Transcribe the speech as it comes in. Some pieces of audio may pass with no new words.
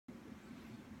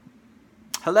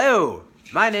Hello,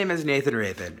 my name is Nathan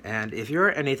Raven, and if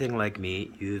you're anything like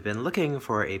me, you've been looking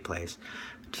for a place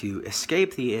to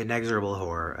escape the inexorable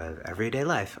horror of everyday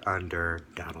life under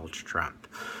Donald Trump.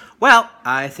 Well,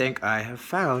 I think I have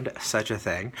found such a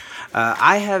thing.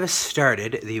 I have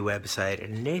started the website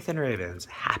Nathan Raven's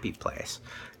Happy Place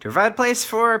to provide a place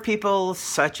for people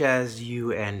such as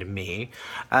you and me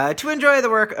to enjoy the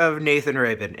work of Nathan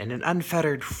Raven in an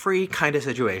unfettered, free kind of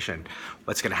situation.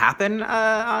 What's going to happen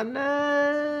on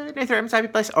Nathan Raven's Happy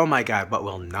Place? Oh my god, what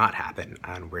will not happen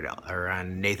on Weird Al or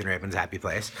on Nathan Raven's Happy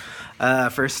Place?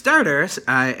 For starters,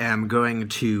 I am going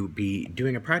to be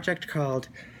doing a project called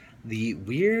The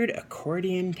Weird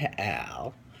Accordion to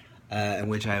Al, in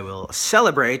which I will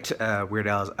celebrate Weird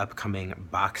Al's upcoming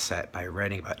box set by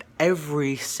writing about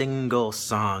every single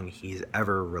song he's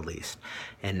ever released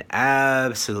in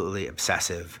absolutely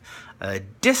obsessive,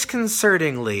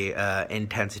 disconcertingly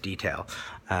intense detail.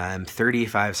 I'm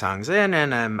 35 songs in,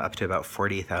 and I'm up to about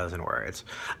 40,000 words.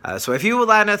 So if you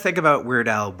want to think about Weird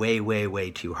Al way, way,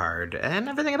 way too hard, and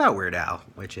everything about Weird Al,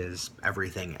 which is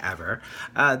everything ever,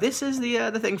 this is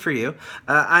the thing for you.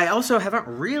 I also haven't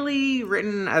really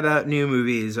written about new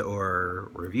movies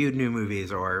or reviewed new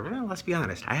movies, or, well, let's be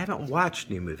honest, I haven't watched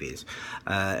new movies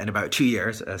in about 2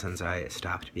 years since I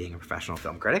stopped being a professional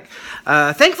film critic.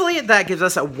 Thankfully, that gives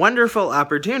us a wonderful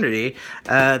opportunity.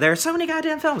 There are so many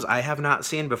goddamn films I have not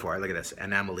seen before. Look at this.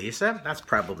 Anomalisa. That's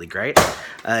probably great.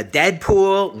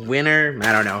 Deadpool. Winner.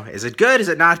 I don't know. Is it good? Is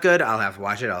it not good? I'll have to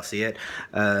watch it. I'll see it.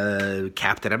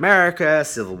 Captain America.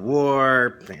 Civil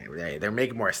War. They're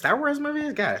making more Star Wars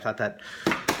movies? God, I thought that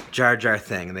Jar Jar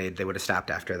thing, they would have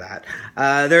stopped after that.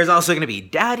 There's also going to be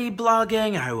daddy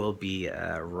blogging. I will be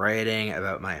writing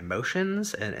about my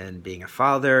emotions and being a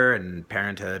father and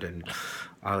parenthood and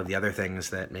all of the other things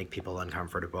that make people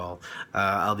uncomfortable.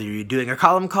 I'll be doing a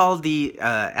column called The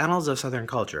Annals of Southern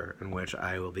Culture, in which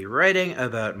I will be writing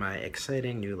about my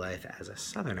exciting new life as a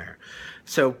Southerner.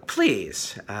 So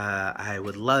please, I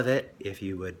would love it if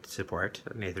you would support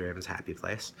Nathan Raven's Happy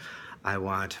Place. I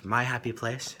want my happy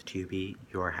place to be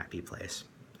your happy place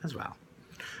as well.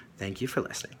 Thank you for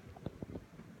listening.